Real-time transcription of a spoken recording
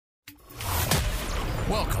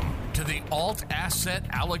Welcome to the Alt Asset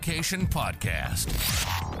Allocation Podcast,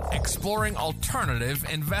 exploring alternative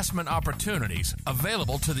investment opportunities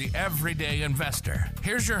available to the everyday investor.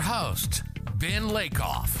 Here's your host, Ben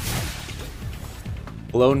Lakoff.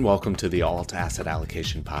 Hello and welcome to the Alt Asset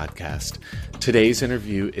Allocation Podcast. Today's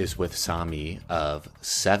interview is with Samee of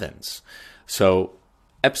Sevens. So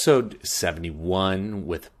episode 71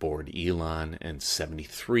 with Board Elon and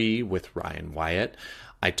 73 with Ryan Wyatt,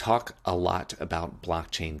 I talk a lot about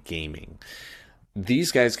blockchain gaming.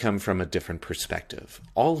 These guys come from a different perspective.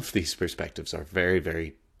 All of these perspectives are very,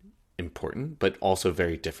 very important, but also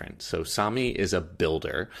very different. So Samee is a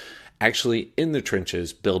builder, actually in the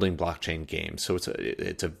trenches building blockchain games. So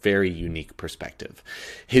it's a very unique perspective.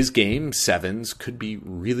 His game, Sevens, could be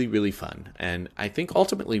really, really fun. And I think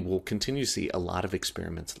ultimately we'll continue to see a lot of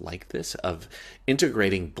experiments like this of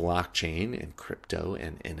integrating blockchain and crypto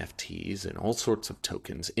and NFTs and all sorts of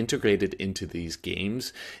tokens integrated into these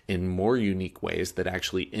games in more unique ways that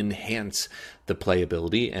actually enhance the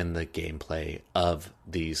playability and the gameplay of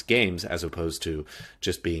these games, as opposed to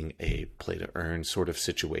just being a play to earn sort of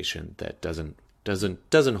situation that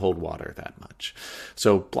doesn't hold water that much.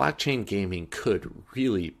 So blockchain gaming could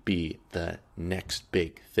really be the next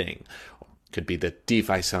big thing. Could be the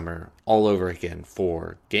DeFi summer all over again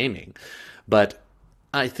for gaming. But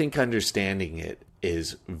I think understanding it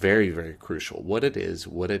is very, very crucial. What it is,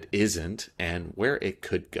 what it isn't, and where it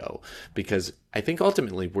could go. Because I think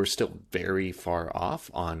ultimately we're still very far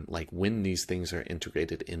off on like when these things are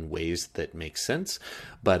integrated in ways that make sense.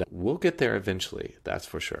 But we'll get there eventually, that's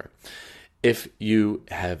for sure. If you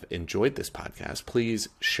have enjoyed this podcast, please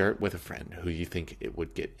share it with a friend who you think it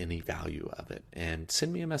would get any value of it. And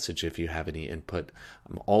send me a message if you have any input.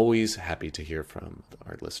 I'm always happy to hear from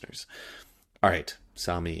our listeners. All right,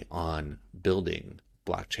 Samee on building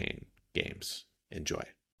blockchain games. Enjoy.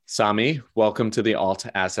 Samee, welcome to the Alt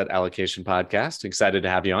Asset Allocation Podcast. Excited to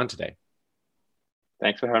have you on today.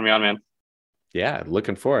 Thanks for having me on, man. Yeah,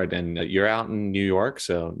 looking forward. And you're out in New York,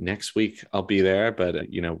 so next week I'll be there. But,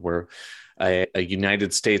 we're a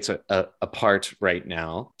United States apart right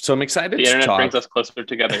now. So I'm excited the to internet talk. brings us closer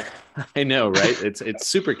together. I know, right? It's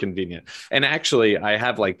super convenient. And actually, I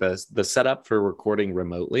have like the setup for recording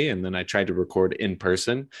remotely, and then I tried to record in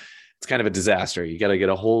person. It's kind of a disaster. You got to get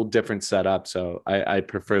a whole different setup. So I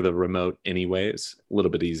prefer the remote anyways, a little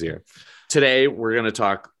bit easier. Today, we're going to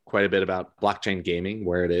talk quite a bit about blockchain gaming,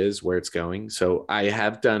 where it is, where it's going. So I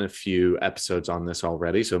have done a few episodes on this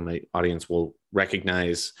already, so my audience will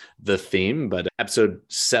recognize the theme. But episode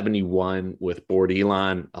 71 with Board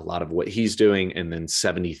Elon, a lot of what he's doing, and then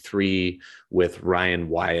 73 with Ryan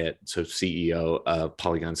Wyatt, so CEO of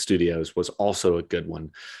Polygon Studios, was also a good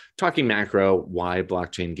one. Talking macro, why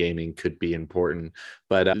blockchain gaming could be important.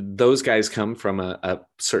 But those guys come from a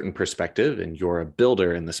certain perspective, and you're a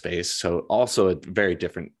builder in the space. So also a very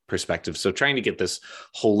different perspective. So trying to get this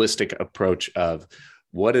holistic approach of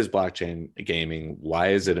what is blockchain gaming, why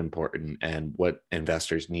is it important, and what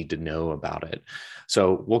investors need to know about it.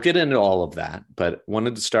 So we'll get into all of that, but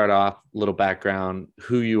wanted to start off a little background,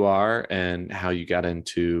 who you are and how you got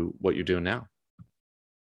into what you're doing now.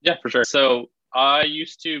 Yeah, for sure. So I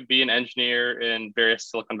used to be an engineer in various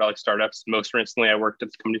Silicon Valley startups. Most recently, I worked at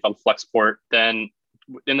a company called Flexport. Then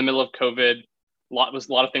in the middle of COVID, a lot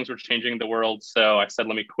of things were changing in the world. So I said,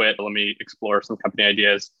 let me quit. Let me explore some company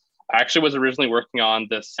ideas. I actually was originally working on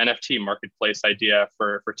this NFT marketplace idea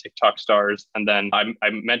for TikTok stars. And then I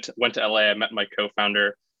went to LA. I met my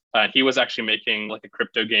co-founder. He was actually making like a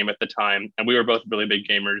crypto game at the time. And we were both really big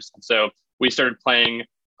gamers. And so we started playing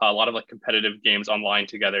a lot of like competitive games online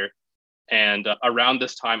together. And around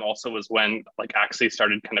this time also was when like Axie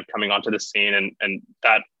started kind of coming onto the scene, and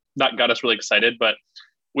that got us really excited. But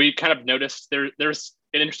we kind of noticed there's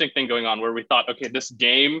an interesting thing going on where we thought, okay, this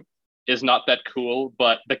game is not that cool,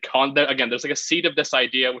 but again, there's like a seed of this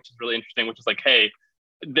idea, which is really interesting, which is like, hey,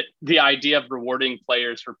 the idea of rewarding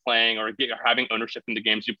players for playing or having ownership in the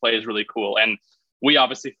games you play is really cool. And we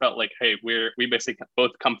obviously felt like, hey, we basically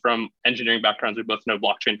both come from engineering backgrounds. We both know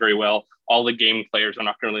blockchain very well. All the game players are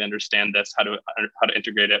not going to really understand this, how to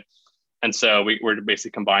integrate it. And so we're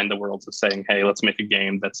basically combine the worlds of saying, hey, let's make a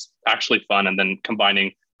game that's actually fun, and then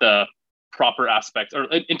combining the proper aspects or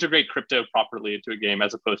integrate crypto properly into a game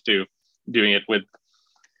as opposed to doing it with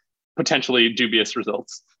potentially dubious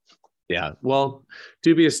results. Yeah, well,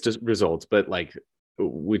 dubious results, but like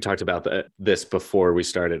we talked about this before we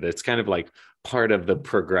started. It's kind of like part of the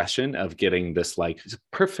progression of getting this like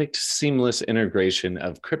perfect seamless integration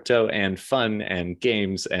of crypto and fun and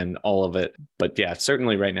games and all of it. But yeah,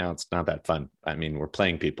 certainly right now it's not that fun. I mean, we're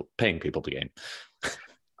paying people to game.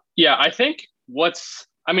 Yeah, I think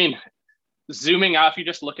zooming out, if you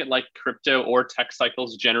just look at like crypto or tech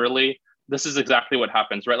cycles generally, this is exactly what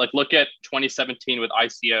happens, right? Like look at 2017 with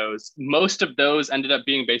ICOs. Most of those ended up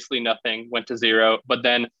being basically nothing, went to zero. But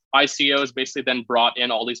then ICOs basically then brought in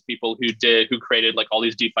all these people who created like all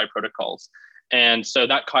these DeFi protocols. And so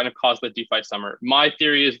that kind of caused the DeFi summer. My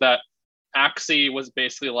theory is that Axie was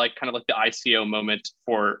basically like kind of like the ICO moment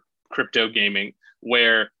for crypto gaming,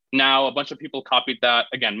 where now a bunch of people copied that.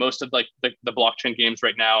 Again, most of like the blockchain games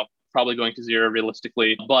right now probably going to zero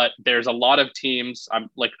realistically, but there's a lot of teams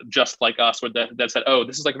like just like us that said, oh,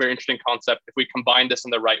 this is like a very interesting concept. If we combine this in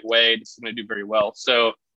the right way, this is going to do very well.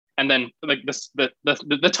 So, and then like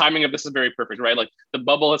the timing of this is very perfect, right? Like the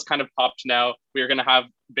bubble has kind of popped now. We are going to have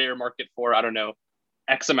bear market for, I don't know,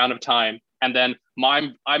 X amount of time. And then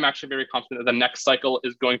I'm actually very confident that the next cycle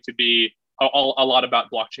is going to be a lot about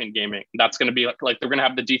blockchain gaming. That's going to be like they're going to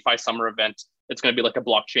have the DeFi summer event. It's going to be like a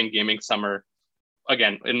blockchain gaming summer.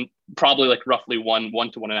 Again, in probably like roughly one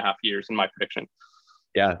to 1.5 years in my prediction.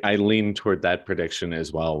 Yeah, I lean toward that prediction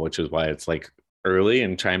as well, which is why it's like early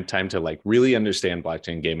and time to like really understand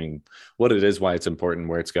blockchain gaming, what it is, why it's important,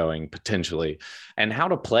 where it's going potentially, and how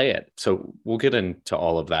to play it. So we'll get into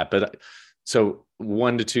all of that. But so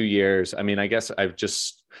 1 to 2 years, I mean, I guess I've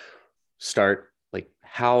just start like,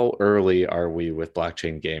 how early are we with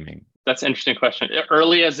blockchain gaming? That's an interesting question.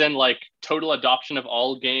 Early as in like total adoption of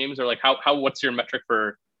all games, or like how what's your metric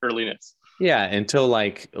for earliness? Yeah,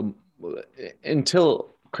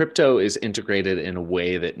 until crypto is integrated in a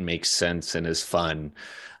way that makes sense and is fun,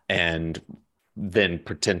 and then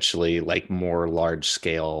potentially like more large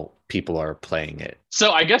scale people are playing it.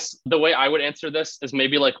 So I guess the way I would answer this is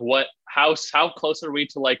maybe like how close are we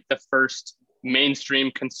to like the first mainstream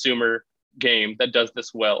consumer game that does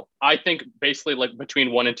this well? I think basically like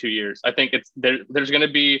between 1 and 2 years. I think there's going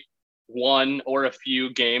to be one or a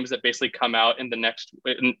few games that basically come out in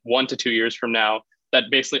 1 to 2 years from now that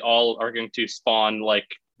basically all are going to spawn like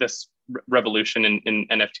this revolution in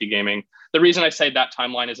NFT gaming. The reason I say that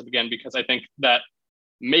timeline is, again, because I think that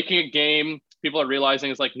making a game, people are realizing,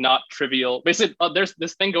 is like not trivial. Basically, there's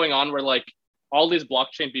this thing going on where like all these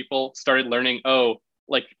blockchain people started learning, oh,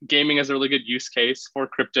 like gaming is a really good use case for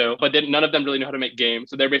crypto, but then none of them really know how to make games.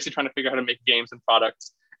 So they're basically trying to figure out how to make games and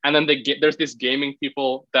products. And then there's these gaming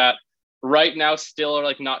people that right now still are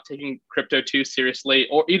like not taking crypto too seriously,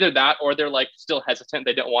 or either that, or they're like still hesitant.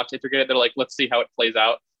 They don't want to integrate it. They're like, let's see how it plays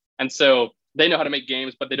out. And so they know how to make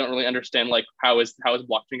games, but they don't really understand like how is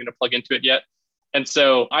blockchain going to plug into it yet. And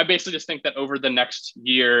so I basically just think that over the next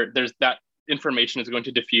year, there's that information is going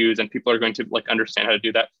to diffuse and people are going to like understand how to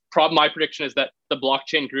do that. My prediction is that the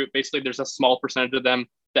blockchain group, basically there's a small percentage of them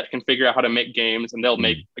that can figure out how to make games, and they'll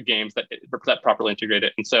make games that properly integrate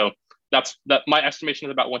it. And so that's my estimation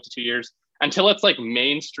is about 1 to 2 years until it's like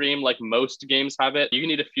mainstream, like most games have it. You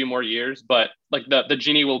need a few more years, but like the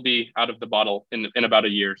genie will be out of the bottle in about a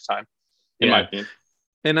year's time, in my opinion.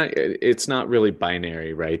 And it's not really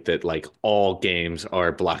binary, right? That like all games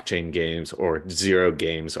are blockchain games or zero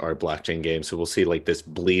games are blockchain games. So we'll see like this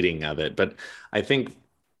bleeding of it. But I think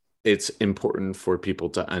it's important for people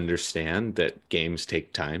to understand that games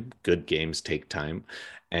take time. Good games take time.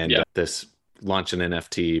 And this launch an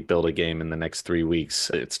NFT, build a game in the next 3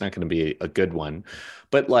 weeks, it's not going to be a good one.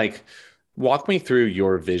 But like, walk me through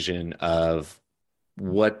your vision of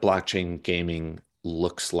what blockchain gaming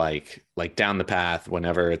looks like down the path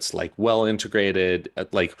whenever it's like well integrated.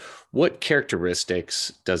 Like, what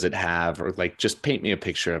characteristics does it have? Or like, just paint me a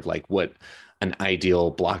picture of like what an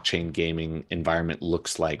ideal blockchain gaming environment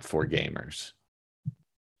looks like for gamers.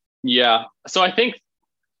 Yeah. So I think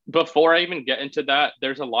before I even get into that,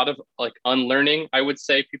 there's a lot of like unlearning, I would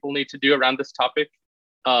say, people need to do around this topic,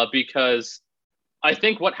 because I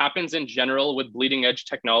think what happens in general with bleeding edge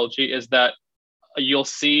technology is that you'll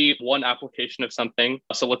see one application of something.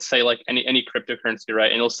 So let's say like any cryptocurrency,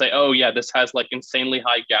 right? And it'll say, oh yeah, this has like insanely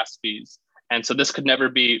high gas fees, and so this could never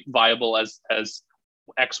be viable as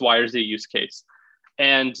X, Y, or Z use case.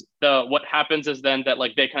 And what happens is then that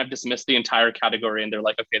like they kind of dismiss the entire category, and they're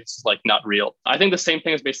like, okay, this is like not real. I think the same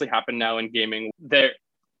thing has basically happened now in gaming, there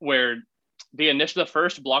where the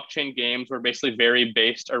first blockchain games were basically very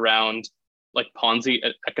based around like Ponzi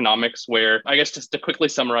economics, where I guess just to quickly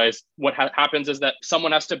summarize, what happens is that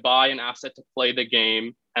someone has to buy an asset to play the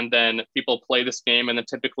game, and then people play this game, and then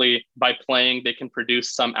typically by playing they can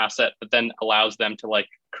produce some asset that then allows them to like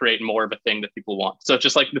create more of a thing that people want. So it's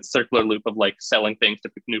just like this circular loop of like selling things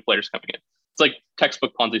to new players coming in. It's like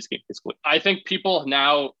textbook Ponzi scheme, basically. I think people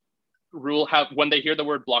now when they hear the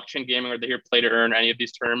word blockchain gaming or they hear play to earn, any of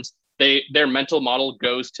these terms, their mental model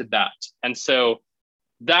goes to that. And so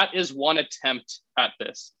that is one attempt at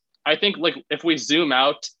this. I think like if we zoom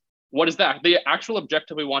out, what is that? The actual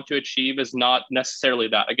objective we want to achieve is not necessarily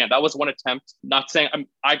that. Again, that was one attempt. Not saying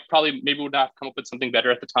I probably maybe would have come up with something better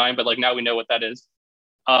at the time, but like now we know what that is.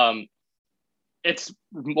 It's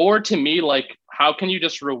more to me like, how can you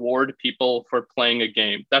just reward people for playing a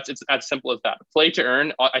game? It's as simple as that. Play to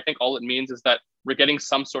earn. I think all it means is that we're getting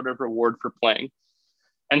some sort of reward for playing.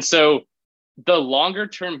 And so the longer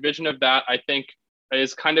term vision of that, I think,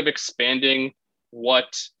 is kind of expanding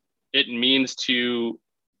what it means to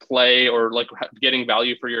play or like getting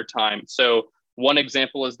value for your time. So one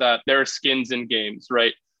example is that there are skins in games,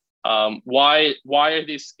 right? Why are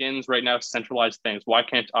these skins right now centralized things? Why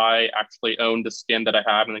can't I actually own the skin that I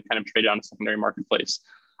have and then kind of trade it on a secondary marketplace?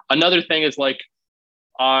 Another thing is like,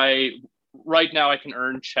 right now I can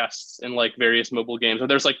earn chests in like various mobile games, or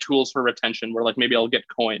there's like tools for retention where like maybe I'll get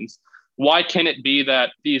coins. Why can it be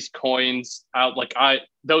that these coins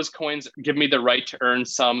those coins give me the right to earn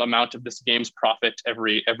some amount of this game's profit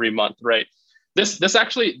every month, right? This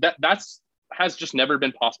actually that's has just never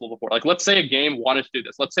been possible before. Like, let's say a game wanted to do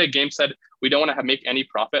this. Let's say a game said, we don't want to make any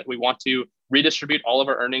profit. We want to redistribute all of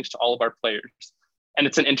our earnings to all of our players. And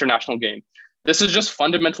it's an international game. This is just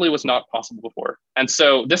fundamentally was not possible before. And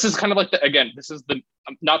so this is kind of like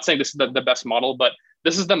I'm not saying this is the best model, but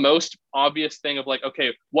this is the most obvious thing of like,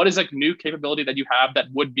 okay, what is like new capability that you have that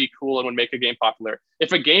would be cool and would make a game popular?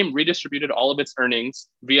 If a game redistributed all of its earnings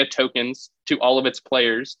via tokens to all of its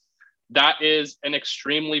players, that is an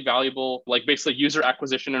extremely valuable, like basically user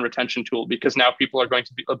acquisition and retention tool, because now people are going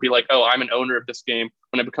to be like, oh, I'm an owner of this game.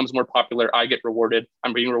 When it becomes more popular, I get rewarded.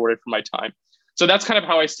 I'm being rewarded for my time. So that's kind of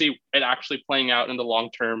how I see it actually playing out in the long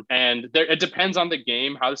term. And it depends on the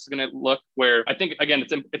game, how this is going to look, where I think, again,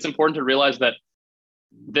 it's important to realize that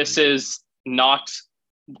this is not,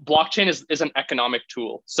 blockchain is an economic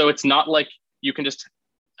tool. So it's not like you can just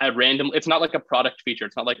it's not like a product feature.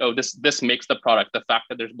 It's not like, oh, this makes the product, the fact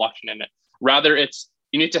that there's blockchain in it. Rather,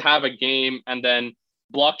 you need to have a game, and then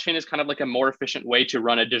blockchain is kind of like a more efficient way to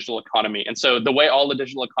run a digital economy. And so the way all the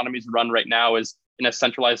digital economies run right now is in a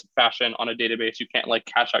centralized fashion on a database. You can't like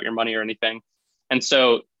cash out your money or anything. And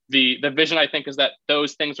so the vision, I think, is that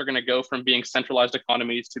those things are going to go from being centralized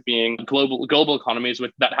economies to being global economies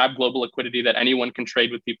that have global liquidity, that anyone can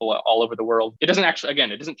trade with people all over the world. It doesn't actually,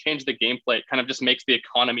 again, it doesn't change the gameplay. It kind of just makes the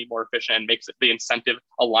economy more efficient and makes the incentive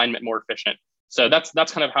alignment more efficient. So that's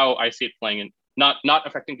kind of how I see it playing, and not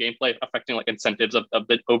affecting gameplay, affecting like incentives of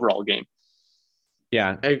the overall game.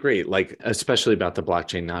 Yeah, I agree. Like, especially about the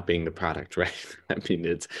blockchain not being the product, right? I mean,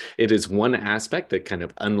 it is one aspect that kind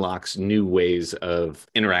of unlocks new ways of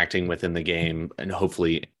interacting within the game and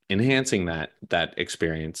hopefully enhancing that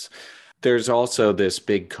experience. There's also this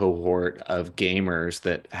big cohort of gamers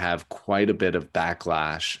that have quite a bit of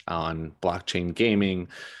backlash on blockchain gaming,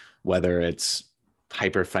 whether it's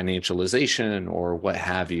hyper financialization or what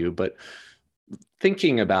have you. But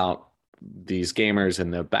thinking about these gamers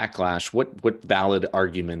and the backlash, what valid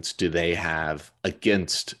arguments do they have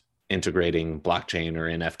against integrating blockchain or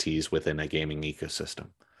NFTs within a gaming ecosystem?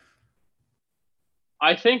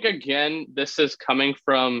 I think, again, this is coming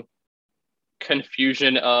from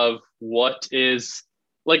confusion of what is,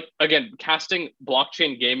 like, again, casting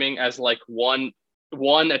blockchain gaming as like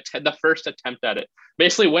the first attempt at it.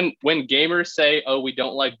 Basically, when gamers say, oh, we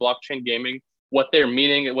don't like blockchain gaming, what they're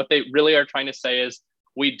meaning, what they really are trying to say is,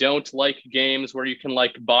 we don't like games where you can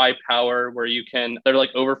like buy power, they're like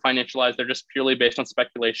over financialized. They're just purely based on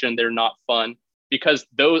speculation. They're not fun, because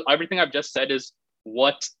everything I've just said is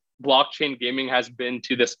what blockchain gaming has been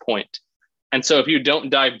to this point. And so if you don't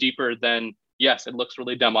dive deeper, then yes, it looks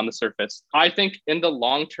really dumb on the surface. I think in the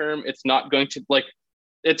long term, it's not going to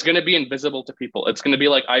it's going to be invisible to people. It's going to be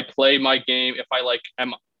like, I play my game. If I like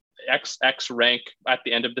am X rank at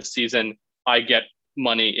the end of the season, I get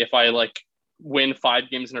money. If I like win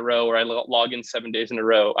 5 games in a row, or I log in 7 days in a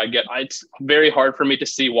row, it's very hard for me to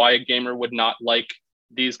see why a gamer would not like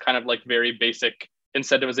these kind of like very basic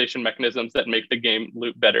incentivization mechanisms that make the game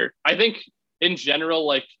loop better. I think in general,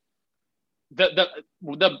 like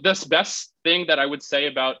the best thing that I would say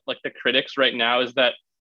about like the critics right now is that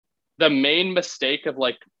the main mistake of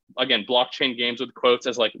like, again, blockchain games with quotes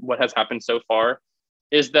as like what has happened so far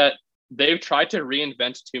is that they've tried to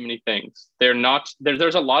reinvent too many things.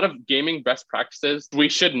 There's a lot of gaming best practices we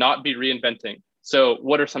should not be reinventing. So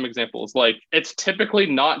what are some examples? Like, it's typically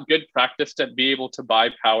not good practice to be able to buy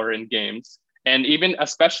power in games. And even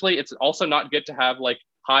especially, it's also not good to have like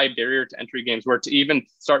high barrier to entry games where to even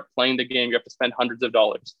start playing the game, you have to spend hundreds of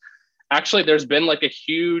dollars. Actually, there's been like a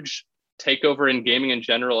huge takeover in gaming in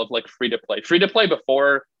general of like free to play. Free to play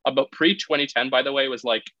before, about pre 2010, by the way, was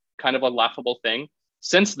like kind of a laughable thing.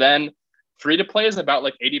 Since then, free to play is about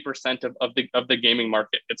like 80% of the gaming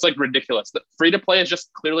market. It's like ridiculous. The free to play is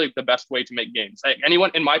just clearly the best way to make games. Like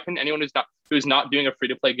anyone, in my opinion, anyone who's not doing a free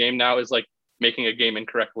to play game now is like making a game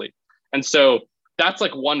incorrectly. And so that's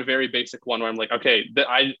like one very basic one where I'm like, okay,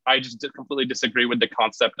 I just completely disagree with the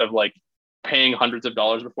concept of like paying hundreds of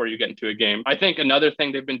dollars before you get into a game. I think another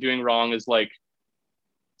thing they've been doing wrong is like,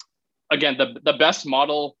 again, the best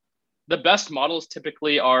models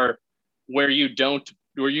typically are where you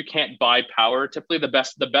can't buy power. Typically the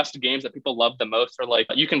best games that people love the most are like,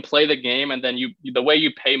 you can play the game and then the way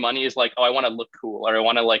you pay money is like, oh, I want to look cool, or I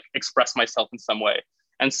want to like express myself in some way.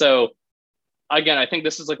 And so again, I think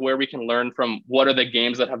this is like where we can learn from what are the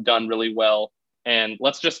games that have done really well. And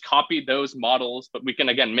let's just copy those models, but we can,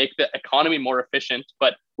 again, make the economy more efficient,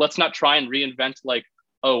 but let's not try and reinvent like,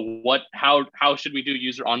 oh, how should we do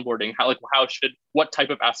user onboarding? What type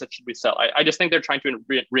of assets should we sell? I just think they're trying to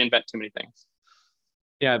reinvent too many things.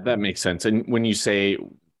 Yeah, that makes sense. And when you say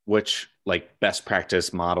which like best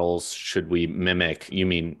practice models should we mimic, you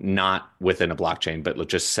mean not within a blockchain, but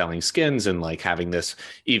just selling skins and like having this,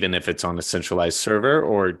 even if it's on a centralized server?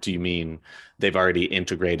 Or do you mean they've already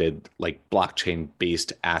integrated like blockchain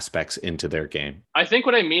based aspects into their game? I think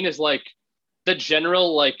what I mean is like the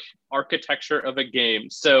general like architecture of a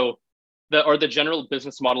game. So the general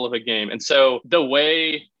business model of a game. And so the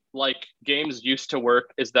way like games used to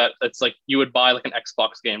work is that it's like you would buy like an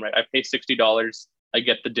Xbox game, right? I pay $60, I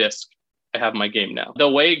get the disc, I have my game now. The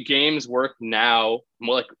way games work now,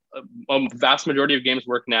 more like a vast majority of games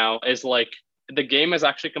work now, is like the game is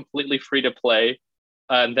actually completely free to play.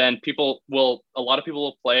 And then a lot of people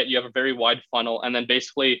will play it. You have a very wide funnel. And then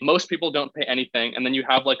basically most people don't pay anything. And then you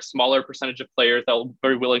have like smaller percentage of players that will be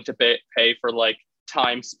very willing to pay for like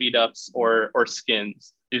time speed ups or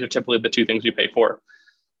skins. These are typically the two things you pay for.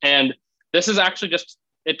 And this is actually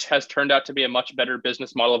it has turned out to be a much better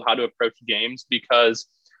business model of how to approach games, because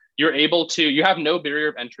you have no barrier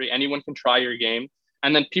of entry. Anyone can try your game.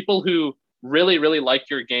 And then people who really, really like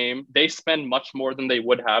your game, they spend much more than they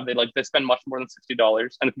would have. They spend much more than $60,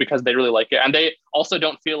 and because they really like it. And they also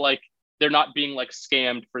don't feel like they're not being like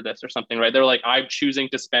scammed for this or something, right? They're like, I'm choosing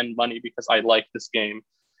to spend money because I like this game.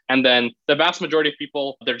 And then the vast majority of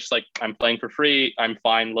people, they're just like, I'm playing for free. I'm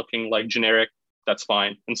fine looking like generic. That's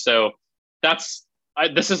fine. And so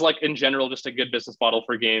this is like in general just a good business model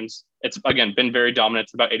for games. It's again been very dominant.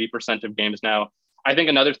 It's about 80% of games now. I think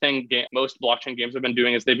another thing most blockchain games have been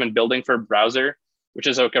doing is they've been building for browser, which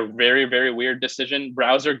is like a very, very weird decision.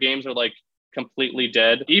 Browser games are like completely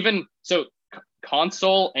dead. Even so,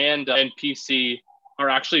 console and PC are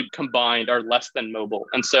actually combined are less than mobile.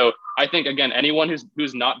 And so I think again, anyone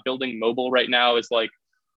who's not building mobile right now is like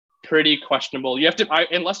pretty questionable. You have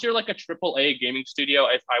to, unless you're like a AAA gaming studio,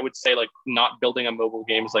 I would say like not building a mobile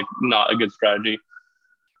game is like not a good strategy.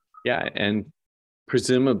 Yeah, and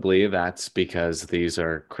presumably that's because these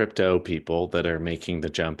are crypto people that are making the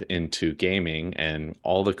jump into gaming, and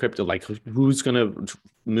all the crypto, like who's going to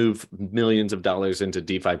move millions of dollars into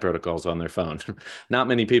DeFi protocols on their phone? Not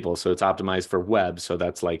many people. So it's optimized for web. So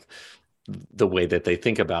that's like the way that they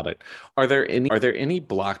think about it. Are there any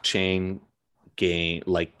blockchain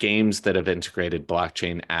games that have integrated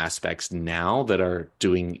blockchain aspects now that are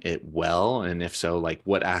doing it well? And if so, like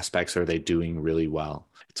what aspects are they doing really well?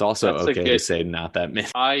 It's also okay to say not that many.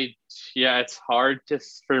 It's hard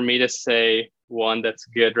for me to say one that's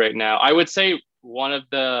good right now. I would say one of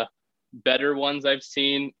the better ones I've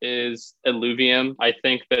seen is Illuvium. I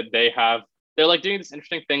think that they're like doing this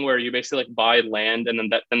interesting thing where you basically like buy land, and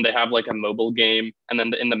then they have like a mobile game, and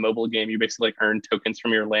then in the mobile game you basically like earn tokens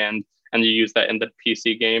from your land, and you use that in the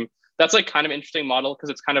PC game. That's like kind of an interesting model, because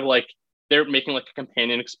it's kind of like they're making like a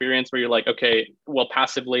companion experience where you're like, okay, well,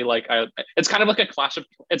 passively, like it's kind of like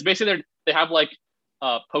it's basically they have like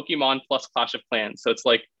Pokemon plus Clash of Clans. So it's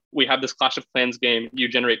like we have this Clash of Clans game, you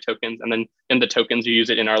generate tokens, and then in the tokens you use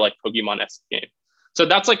it in our like Pokemon-esque game. So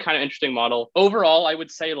that's like kind of interesting model. Overall, I would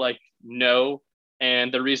say like no.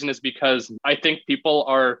 And the reason is because I think people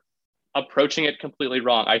are approaching it completely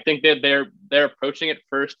wrong. I think that they're approaching it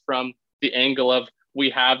first from the angle of, we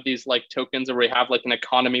have these like tokens, or we have like an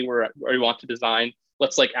economy where we want to design,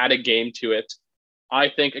 let's like add a game to it. I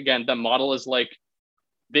think again, the model is like,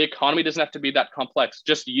 the economy doesn't have to be that complex.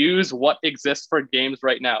 Just use what exists for games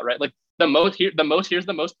right now, right? Like here's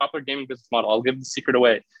the most popular gaming business model. I'll give the secret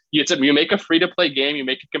away. You make a free to play game, you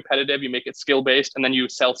make it competitive, you make it skill based, and then you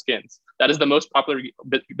sell skins. That is the most popular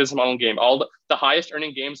business model in game. All the highest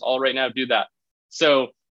earning games all right now do that.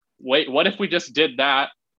 So wait, what if we just did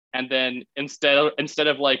that? And then instead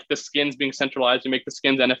of like the skins being centralized, you make the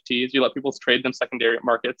skins NFTs, you let people trade them secondary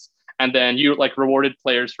markets, and then you like rewarded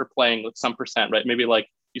players for playing with some percent, right? Maybe like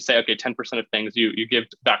you say, okay, 10% of things you give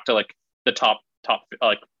back to like the top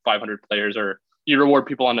like 500 players, or you reward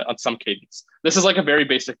people on some cadence. This is like a very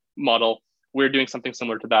basic model. We're doing something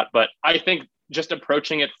similar to that, but I think just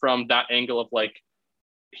approaching it from that angle of like,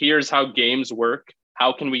 here's how games work.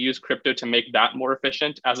 How can we use crypto to make that more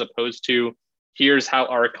efficient, as opposed to here's how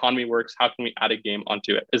our economy works. How can we add a game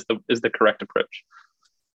onto it? Is the correct approach.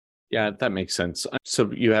 Yeah, that makes sense. So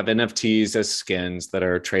you have NFTs as skins that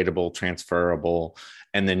are tradable, transferable,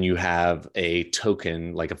 and then you have a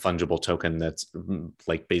token, like a fungible token that's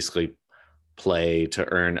like basically play to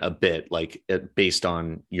earn a bit, like based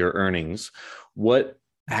on your earnings. What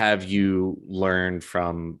have you learned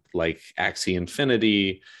from like Axie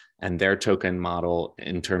Infinity and their token model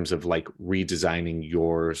in terms of like redesigning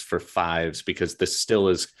yours for fives? Because this still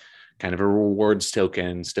is kind of a rewards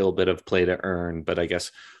token, still a bit of play to earn, but I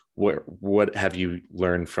guess what have you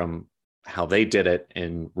learned from how they did it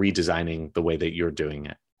in redesigning the way that you're doing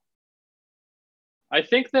it? I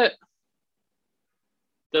think that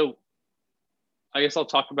I guess I'll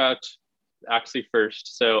talk about Axie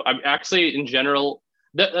first. So I'm Axie in general,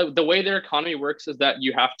 the way their economy works is that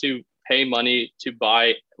you have to pay money to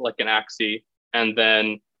buy like an Axie, and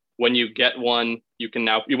then when you get one,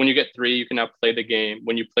 when you get three, you can now play the game.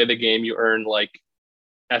 When you play the game, you earn like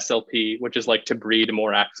SLP, which is like to breed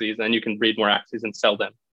more Axies, and you can breed more Axies and sell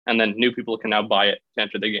them, and then new people can now buy it to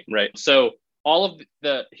enter the game, right? So all of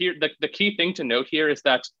the key thing to note here is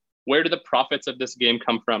that where do the profits of this game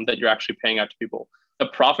come from that you're actually paying out to people? The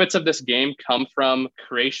profits of this game come from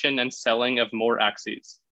creation and selling of more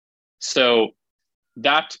Axies. So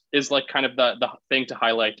that is like kind of the thing to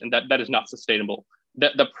highlight, and that is not sustainable.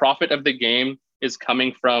 The profit of the game is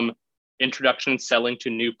coming from introduction and selling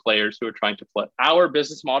to new players who are trying to play. Our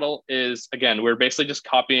business model is, again, we're basically just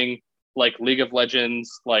copying like League of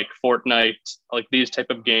Legends, like Fortnite, like these type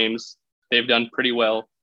of games. They've done pretty well.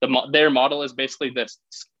 Their model is basically this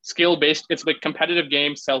skill-based. It's like competitive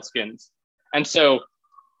game, sell skins. And so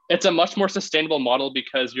it's a much more sustainable model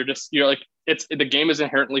because you're like, the game is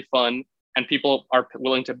inherently fun and people are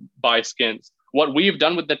willing to buy skins. What we've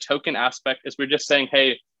done with the token aspect is we're just saying,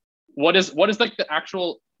 hey, what is like the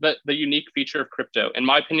actual the unique feature of crypto? In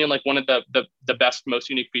my opinion, like one of the best, most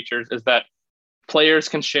unique features is that players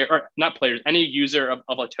can share, or not players, any user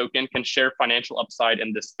of a token can share financial upside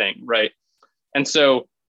in this thing, right? And so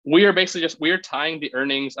we are basically we're tying the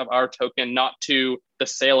earnings of our token not to the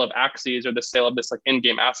sale of Axies or the sale of this like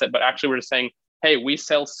in-game asset, but actually we're just saying, hey, we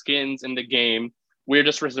sell skins in the game. We're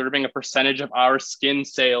just reserving a percentage of our skin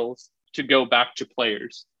sales to go back to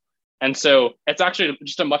players. And so it's actually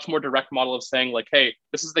just a much more direct model of saying like, hey,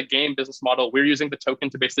 this is the game business model. We're using the token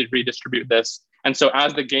to basically redistribute this. And so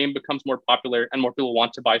as the game becomes more popular and more people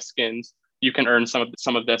want to buy skins, you can earn some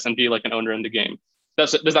of this and be like an owner in the game.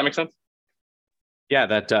 Does that make sense? Yeah,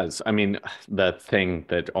 that does. I mean, the thing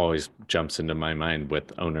that always jumps into my mind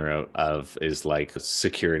with owner of is like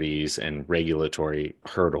securities and regulatory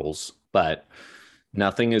hurdles, but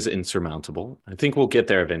nothing is insurmountable. I think we'll get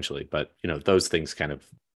there eventually, but those things kind of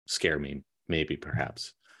scare me, maybe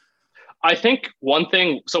perhaps. I think one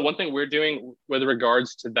thing we're doing with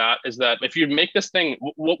regards to that is that if you make this thing,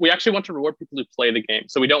 we actually want to reward people who play the game.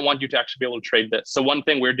 So we don't want you to actually be able to trade this. So one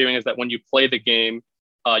thing we're doing is that when you play the game,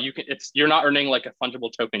 you're not earning like a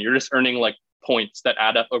fungible token. You're just earning like points that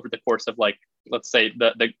add up over the course of like, let's say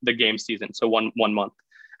the game season. So one month.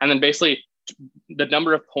 And then basically the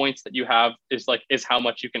number of points that you have is how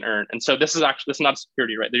much you can earn. And so this is not a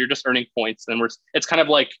security, right? You're just earning points. And it's kind of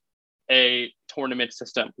like a tournament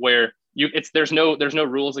system where there's no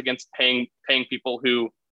rules against paying people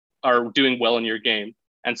who are doing well in your game.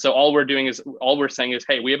 And so all we're saying is,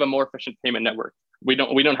 hey, we have a more efficient payment network. We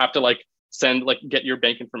don't have to like get your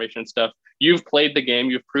bank information and stuff. You've played the game,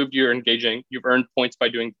 you've proved you're engaging, you've earned points by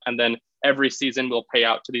doing, and then every season we'll pay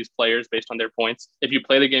out to these players based on their points. If you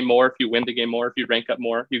play the game more, if you win the game more, if you rank up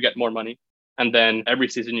more, you get more money. And then every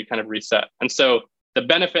season you kind of reset. And so the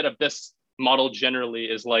benefit of this model generally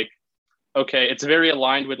is like, okay, it's very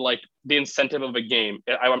aligned with like the incentive of a game.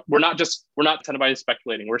 We're not incentivized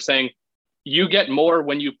speculating. We're saying you get more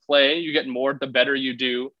when you play, you get more the better you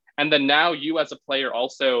do. And then now you as a player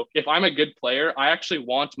also, if I'm a good player, I actually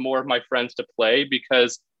want more of my friends to play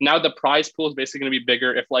because now the prize pool is basically going to be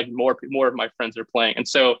bigger if like more of my friends are playing. And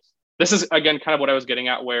so this is, again, kind of what I was getting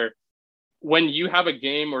at, where when you have a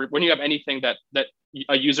game or when you have anything that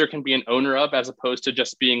a user can be an owner of as opposed to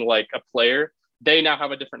just being like a player, they now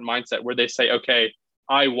have a different mindset where they say, okay,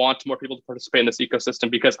 I want more people to participate in this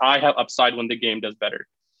ecosystem because I have upside when the game does better.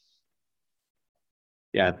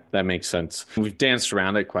 Yeah, that makes sense. We've danced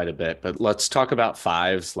around it quite a bit, but let's talk about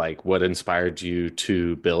fives, like what inspired you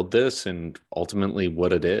to build this and ultimately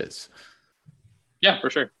what it is. Yeah, for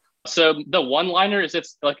sure. So the one liner is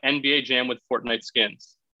it's like NBA Jam with Fortnite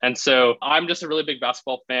skins. And so I'm just a really big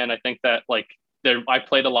basketball fan. I think that like I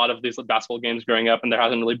played a lot of these basketball games growing up, and there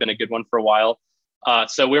hasn't really been a good one for a while.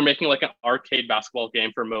 So we're making like an arcade basketball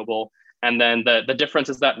game for mobile. And then the difference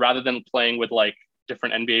is that rather than playing with like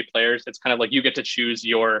different NBA players, it's kind of like you get to choose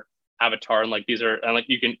your avatar, and like these are, and like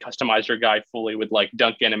you can customize your guy fully with like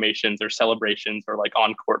dunk animations or celebrations or like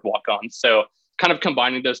on court walk-ons. So kind of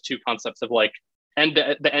combining those two concepts of like and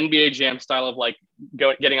the NBA Jam style of like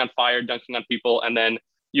getting on fire, dunking on people, and then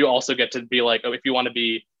you also get to be like, oh, if you want to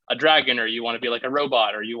be a dragon, or you want to be like a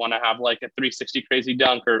robot, or you want to have like a 360 crazy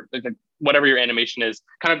dunk, or like whatever your animation is,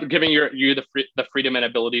 kind of giving you the freedom and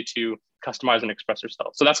ability to customize and express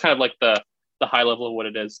yourself. So that's kind of like the high level of what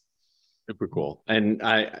it is. Super cool. And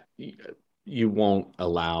you won't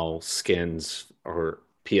allow skins or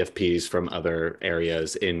PFPs from other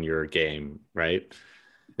areas in your game, right?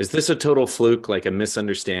 Is this a total fluke, like a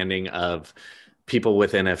misunderstanding of people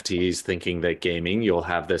with NFTs thinking that gaming, you'll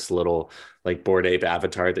have this little like Bored Ape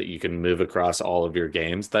avatar that you can move across all of your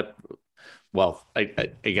games? That, well, I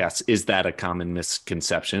guess, is that a common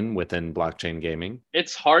misconception within blockchain gaming?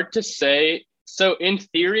 It's hard to say. So in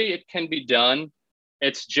theory, it can be done.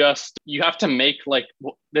 It's just you have to make like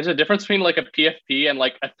there's a difference between like a PFP and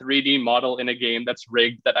like a 3D model in a game that's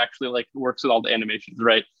rigged that actually like works with all the animations,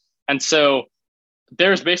 right? And so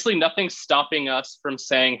there's basically nothing stopping us from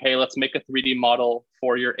saying, hey, let's make a 3D model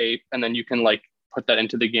for your ape, and then you can like put that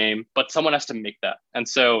into the game, but someone has to make that. And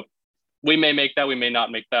so we may make that, we may not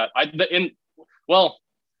make that. I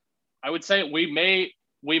would say we may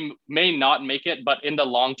not make it, but in the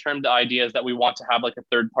long term, the idea is that we want to have like a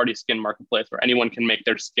third party skin marketplace where anyone can make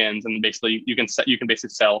their skins, and basically you can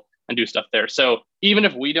basically sell and do stuff there. So even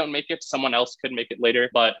if we don't make it, someone else could make it later.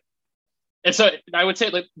 But and so I would say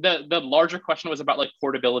like the larger question was about like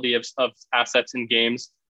portability of assets in games.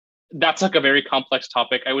 That's like a very complex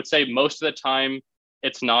topic. I would say most of the time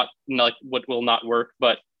it's not like what will not work,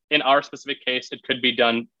 but in our specific case, it could be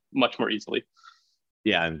done much more easily.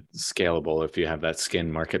 Yeah, and scalable if you have that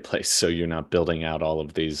skin marketplace, so you're not building out all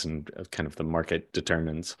of these and kind of the market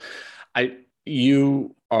determines.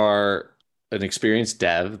 You are an experienced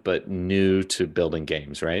dev, but new to building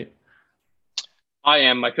games, right? I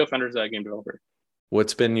am. My co-founder is a game developer.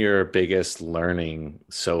 What's been your biggest learning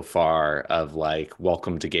so far of like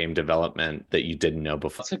welcome to game development that you didn't know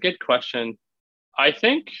before? That's a good question. I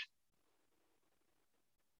think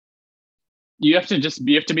you have to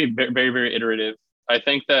be very, very, very iterative. I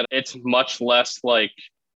think that it's much less like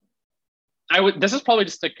this is probably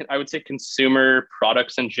just like, I would say consumer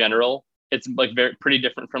products in general. It's like pretty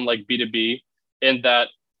different from like B2B in that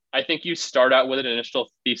I think you start out with an initial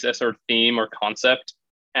thesis or theme or concept,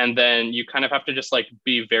 and then you kind of have to just like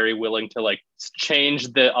be very willing to like change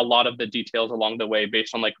a lot of the details along the way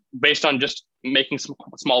based on just making some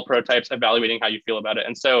small prototypes, evaluating how you feel about it.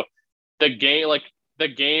 And so the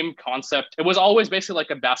game concept, it was always basically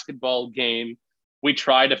like a basketball game. We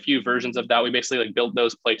tried a few versions of that. We basically like built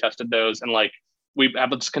those, play tested those, and like we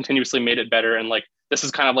have just continuously made it better. And like this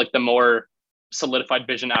is kind of like the more solidified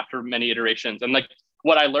vision after many iterations. And like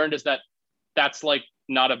what I learned is that that's like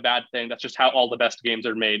not a bad thing. That's just how all the best games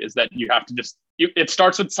are made, is that you have to it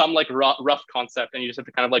starts with some like rough concept, and you just have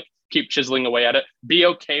to kind of like keep chiseling away at it. Be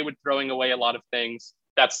okay with throwing away a lot of things.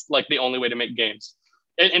 That's like the only way to make games.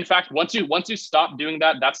 In fact, once you stop doing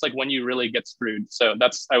that, that's like when you really get screwed. So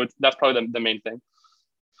that's probably the main thing.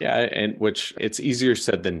 Yeah, and which it's easier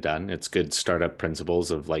said than done. It's good startup principles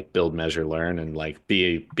of like build, measure, learn, and like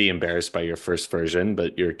be embarrassed by your first version,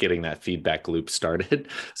 but you're getting that feedback loop started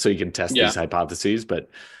so you can test these hypotheses. But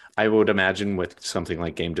I would imagine with something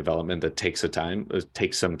like game development that takes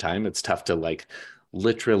some time. It's tough to like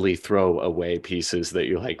literally throw away pieces that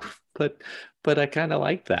you're like, but I kind of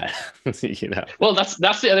like that, you know. Well, that's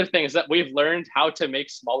the other thing, is that we've learned how to make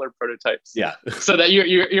smaller prototypes. Yeah. So that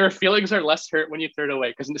your feelings are less hurt when you throw it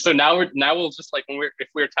away. Because so now we'll just like if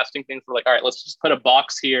we're testing things, we're like, all right, let's just put a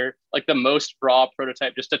box here, like the most raw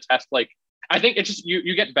prototype, just to test. Like I think it's just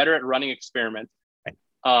you get better at running experiments.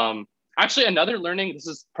 Right. Actually, another learning, this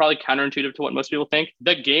is probably counterintuitive to what most people think.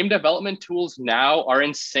 The game development tools now are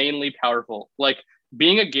insanely powerful. Like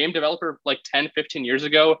being a game developer like 10, 15 years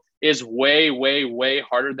ago is way, way, way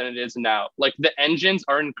harder than it is now. Like the engines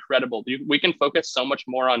are incredible. We can focus so much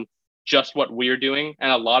more on just what we're doing.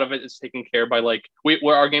 And a lot of it is taken care by like,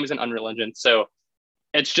 where our game is an Unreal Engine. So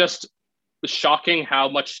it's just shocking how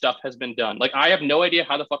much stuff has been done. Like I have no idea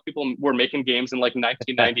how the fuck people were making games in like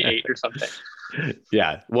 1998 or something.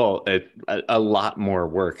 Yeah. Well, a lot more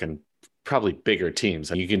work and probably bigger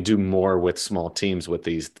teams. You can do more with small teams with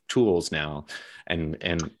these tools now and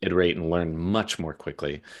iterate and learn much more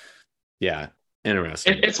quickly. Yeah.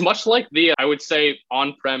 Interesting. It's much like the, I would say,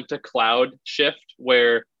 on-prem to cloud shift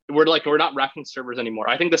where we're not racking servers anymore.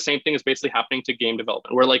 I think the same thing is basically happening to game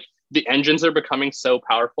development, where like the engines are becoming so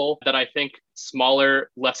powerful that I think smaller,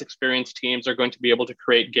 less experienced teams are going to be able to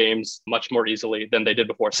create games much more easily than they did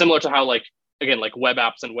before. Similar to how like again, like web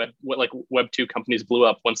apps and web 2 companies blew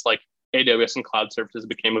up once like AWS and cloud services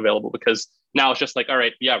became available, because now it's just like, all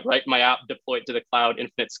right, yeah, write my app, deploy it to the cloud,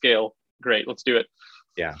 infinite scale. Great, let's do it.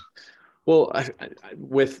 Yeah. Well,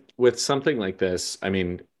 with something like this, I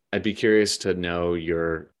mean, I'd be curious to know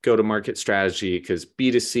your go-to-market strategy because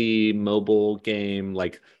B2C mobile game,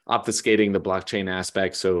 like obfuscating the blockchain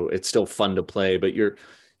aspect, so it's still fun to play, but you're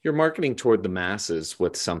marketing toward the masses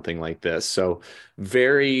with something like this. So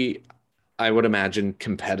very, I would imagine,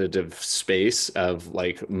 competitive space of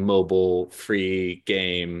like mobile free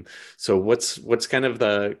game. So what's kind of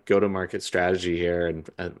the go-to-market strategy here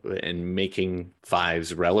and making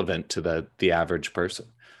fives relevant to the average person?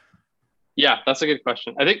 Yeah, that's a good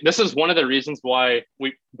question. I think this is one of the reasons why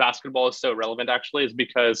we basketball is so relevant actually, is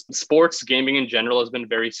because sports gaming in general has been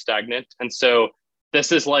very stagnant. And so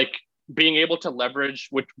this is like being able to leverage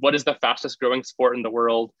what is the fastest growing sport in the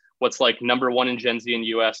world, what's like number one in Gen Z in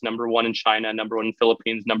US, number one in China, number one in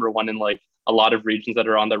Philippines, number one in like a lot of regions that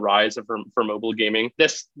are on the rise for mobile gaming.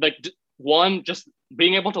 This like one, just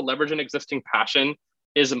being able to leverage an existing passion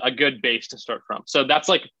is a good base to start from. So that's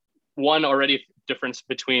like one already difference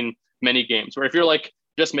between many games, where if you're like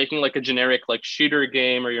just making like a generic like shooter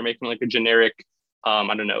game, or you're making like a generic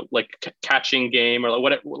I don't know, like catching game, or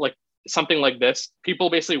like what, like something like this, people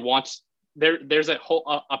basically want there's a whole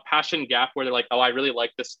a passion gap where they're like, oh, I really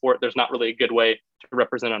like this sport, there's not really a good way to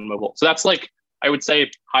represent on mobile. So that's like, I would say,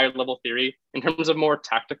 higher level theory. In terms of more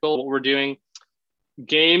tactical, what we're doing,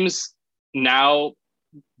 games now,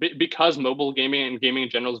 because mobile gaming and gaming in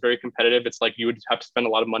general is very competitive, it's like you would have to spend a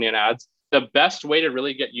lot of money on ads. The best way to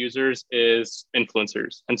really get users is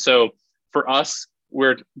influencers. And so for us,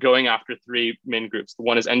 we're going after three main groups.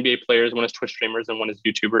 One is NBA players, one is Twitch streamers, and one is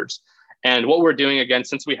YouTubers. And what we're doing, again,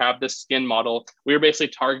 since we have this skin model, we're basically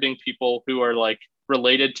targeting people who are like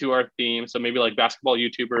related to our theme. So maybe like basketball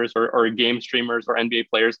YouTubers or game streamers or NBA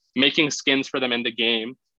players, making skins for them in the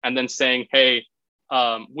game, and then saying, hey,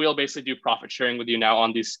 we'll basically do profit sharing with you now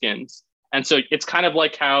on these skins. And so it's kind of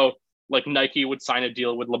like how like Nike would sign a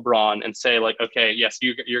deal with LeBron and say like, okay, yes,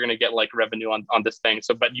 you're going to get like revenue on this thing.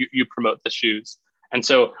 So, but you promote the shoes. And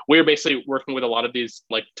so we're basically working with a lot of these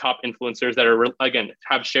like top influencers that are, again,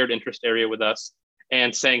 have shared interest area with us,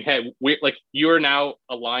 and saying, hey, we like, you are now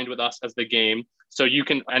aligned with us as the game. So you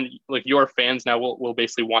can, and like your fans now will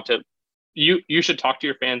basically want to, you should talk to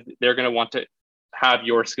your fans. They're going to want to have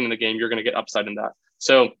your skin in the game. You're going to get upside in that.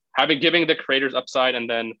 So giving the creators upside. And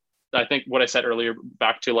then I think what I said earlier,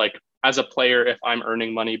 back to like, as a player, if I'm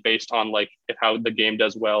earning money based on like how the game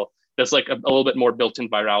does well, there's like a little bit more built-in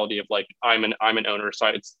virality of like, I'm an owner,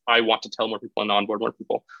 so I want to tell more people and onboard more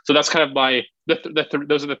people. So that's kind of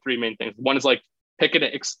those are the three main things. One is like pick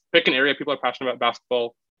an area people are passionate about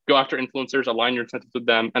basketball, go after influencers, align your incentives with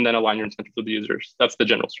them, and then align your incentives with the users. That's the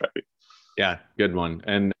general strategy. Yeah, good one.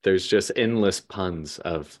 And there's just endless puns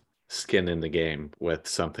of skin in the game with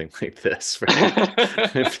something like this. Right?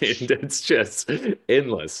 I mean, it's just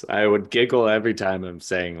endless. I would giggle every time I'm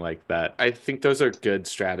saying like that. I think those are good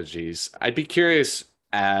strategies. I'd be curious,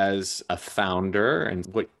 as a founder, and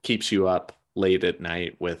what keeps you up late at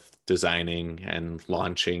night with designing and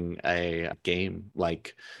launching a game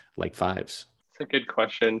like Fives? It's a good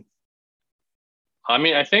question. I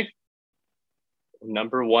mean, I think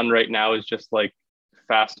number one right now is just like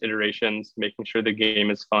fast iterations, making sure the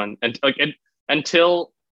game is fun. And like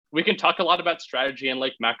until we can talk a lot about strategy and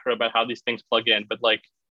like macro about how these things plug in, but like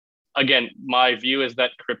again, my view is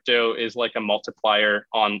that crypto is like a multiplier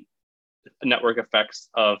on network effects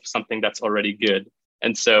of something that's already good.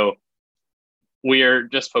 And so we're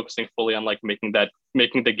just focusing fully on like making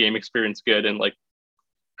the game experience good. And like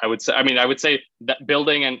I would say that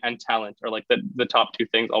building and talent are like the top two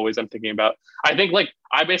things always I'm thinking about. I think like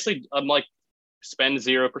I'm like spend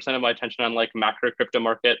 0% of my attention on like macro crypto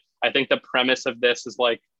market. I think the premise of this is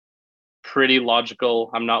like pretty logical.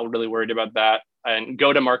 I'm not really worried about that. And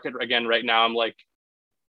go to market, again, right now, I'm like,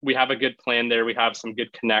 we have a good plan there. We have some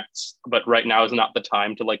good connects, but right now is not the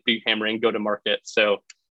time to like be hammering go to market. So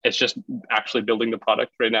it's just actually building the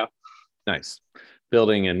product right now. Nice.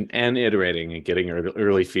 Building and iterating and getting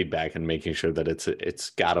early feedback and making sure that it's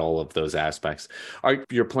got all of those aspects.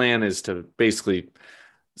 Your plan is to basically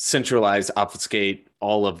centralize, obfuscate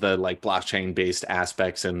all of the like blockchain based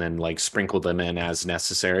aspects and then like sprinkle them in as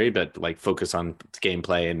necessary, but like focus on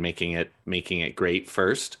gameplay and making it great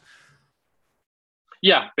first.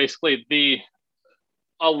 Yeah, basically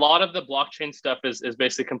a lot of the blockchain stuff is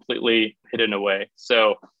basically completely hidden away.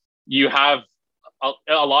 So you have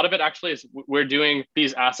a lot of it actually is we're doing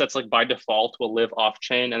these assets like by default will live off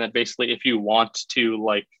chain. And then basically if you want to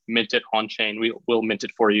like mint it on chain, we'll mint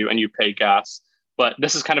it for you and you pay gas. But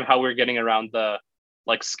this is kind of how we're getting around the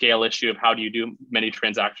like scale issue of how do you do many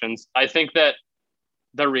transactions. I think that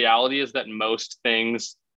the reality is that most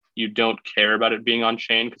things you don't care about it being on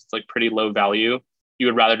chain because it's like pretty low value. You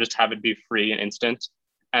would rather just have it be free and instant.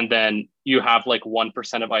 And then you have like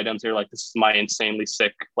 1% of items. You're like, this is my insanely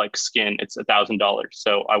sick like skin. It's $1,000.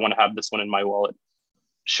 So I want to have this one in my wallet.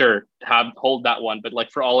 Sure, hold that one. But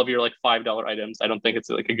like for all of your like $5 items, I don't think it's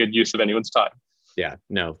like a good use of anyone's time. Yeah,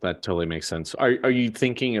 no, that totally makes sense. Are you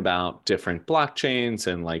thinking about different blockchains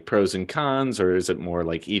and like pros and cons, or is it more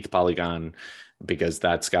like ETH Polygon because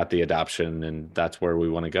that's got the adoption and that's where we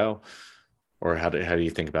want to go? Or how do you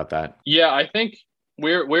think about that? Yeah, I think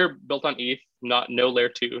we're built on ETH, no layer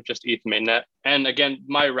 2, just ETH mainnet. And again,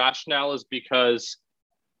 my rationale is because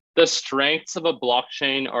the strengths of a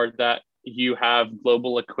blockchain are that you have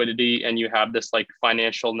global liquidity and you have this like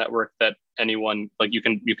financial network that anyone like you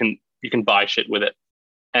can buy shit with it.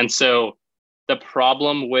 And so the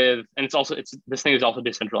problem with, and this thing is also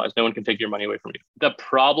decentralized. No one can take your money away from you. The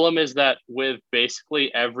problem is that with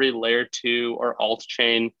basically every layer 2 or alt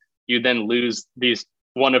chain, you then lose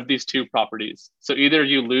one of these two properties. So either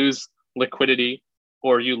you lose liquidity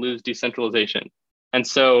or you lose decentralization. And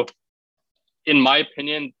so in my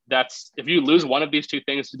opinion, that's if you lose one of these two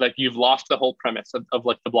things, like you've lost the whole premise of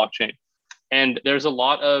like the blockchain. And there's a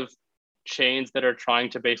lot of chains that are trying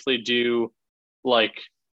to basically do like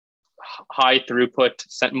high throughput,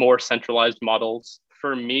 more centralized models.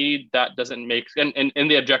 For me, that doesn't make, and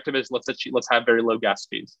the objective is let's have very low gas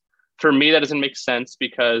fees. For me, that doesn't make sense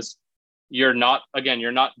because you're not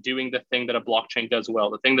doing the thing that a blockchain does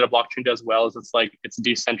well. The thing that a blockchain does well is it's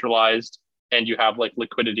decentralized and you have like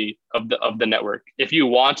liquidity of the network. If you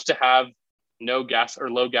want to have no gas or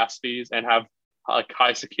low gas fees and have like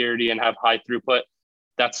high security and have high throughput,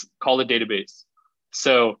 that's called a database.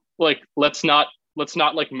 So like let's not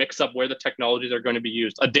like mix up where the technologies are going to be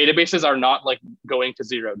used. Databases are not like going to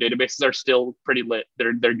zero. Databases are still pretty lit.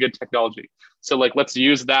 They're good technology. So like let's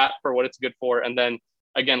use that for what it's good for. And then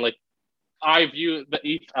again, like I view the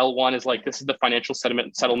ETH L1 as like this is the financial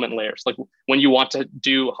settlement layer. So like when you want to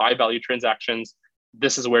do high value transactions,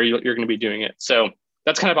 this is where you're going to be doing it. So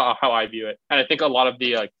that's kind of how I view it. And I think a lot of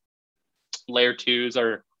the like layer 2s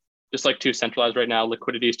are just like too centralized right now.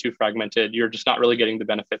 Liquidity is too fragmented. You're just not really getting the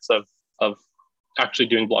benefits of actually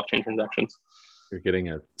doing blockchain transactions. You're getting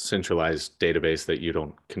a centralized database that you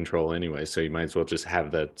don't control anyway, so you might as well just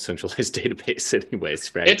have the centralized database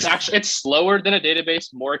anyways, right? It's slower than a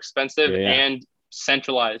database, more expensive, and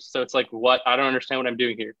centralized. So it's like, what? I don't understand what I'm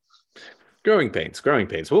doing here. Growing pains.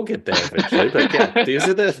 We'll get there eventually, but yeah,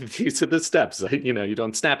 these are the steps. You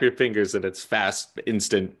don't snap your fingers and it's fast,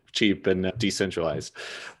 instant, cheap, and decentralized.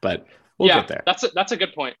 But we'll get there. That's a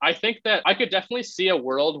good point. I think that I could definitely see a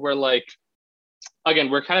world where like, again,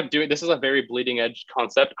 we're kind of doing, this is a very bleeding edge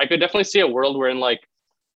concept. I could definitely see a world where in like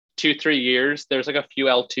 2-3 years, there's like a few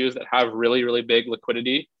L2s that have really, really big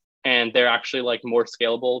liquidity and they're actually like more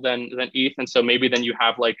scalable than ETH. And so maybe then you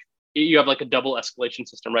have like a double escalation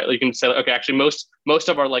system, right? Like you can say, okay, actually most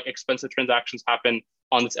of our like expensive transactions happen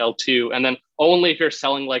on this L2. And then only if you're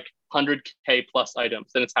selling like 100K plus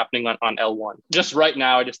items, then it's happening on L1. Just right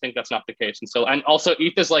now, I just think that's not the case. And also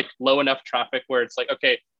ETH is like low enough traffic where it's like,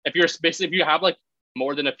 okay, if you have like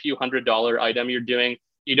more than a few $100 item you're doing,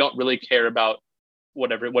 you don't really care about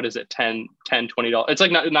whatever, what is it, $10, $20. It's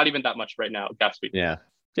like not even that much right now, gas fee. Yeah,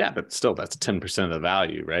 but still, that's 10% of the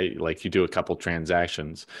value, right? Like you do a couple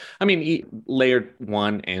transactions. I mean, layer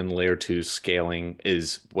 1 and layer 2 scaling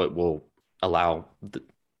is what will allow the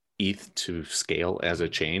ETH to scale as a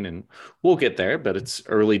chain, and we'll get there, but it's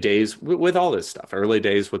early days with all this stuff. Early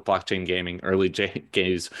days with blockchain gaming, early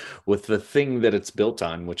days with the thing that it's built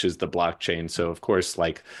on, which is the blockchain. So of course,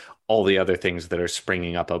 like all the other things that are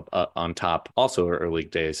springing up on top also are early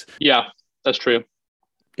days. Yeah, that's true.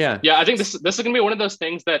 Yeah. I think this is going to be one of those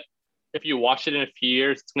things that if you watch it in a few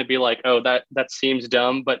years, it's going to be like, oh, that seems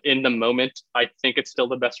dumb. But in the moment, I think it's still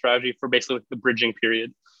the best strategy for basically the bridging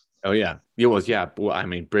period. Oh, yeah. Well, I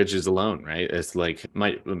mean, bridges alone, right? It's like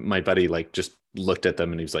my buddy like just looked at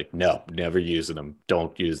them and he was like, no, never using them.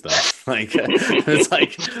 Don't use them. Like, it's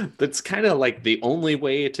like, that's kind of like the only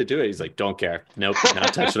way to do it. He's like, don't care. Nope,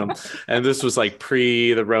 not touching them. And this was like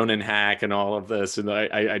pre the Ronin hack and all of this. And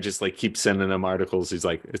I just like keep sending him articles. He's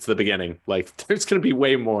like, it's the beginning. Like, there's going to be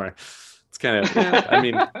way more. It's kind of, yeah, I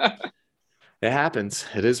mean, it happens.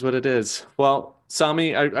 It is what it is. Well,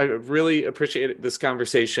 Samee, I really appreciate this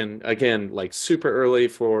conversation. Again, like super early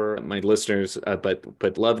for my listeners,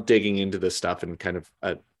 but love digging into this stuff and kind of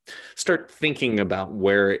start thinking about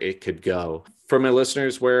where it could go. For my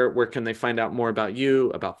listeners, where can they find out more about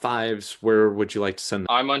you, about Fives? Where would you like to send them?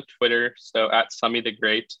 I'm on Twitter, so at Samee the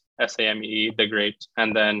Great, Samee the Great,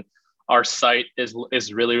 and then our site is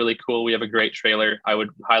really, really cool. We have a great trailer. I would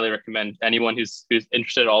highly recommend anyone who's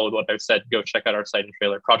interested in all of what I've said, go check out our site and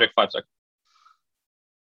trailer, Project 5 Sec.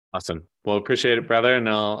 Awesome. Well, appreciate it, brother. And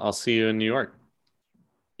I'll see you in New York.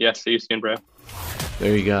 Yeah, see you soon, bro.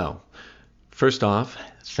 There you go. First off,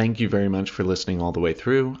 thank you very much for listening all the way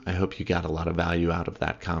through. I hope you got a lot of value out of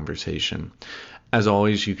that conversation. As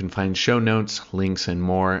always, you can find show notes, links, and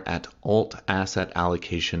more at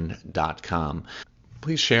altassetallocation.com.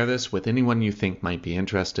 Please share this with anyone you think might be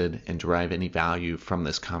interested and derive any value from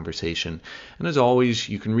this conversation. And as always,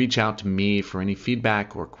 you can reach out to me for any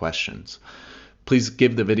feedback or questions. Please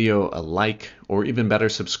give the video a like, or even better,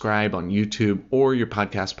 subscribe on YouTube or your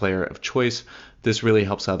podcast player of choice. This really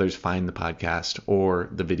helps others find the podcast or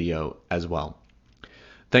the video as well.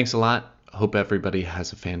 Thanks a lot. Hope everybody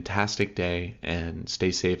has a fantastic day and stay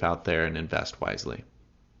safe out there and invest wisely.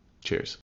 Cheers.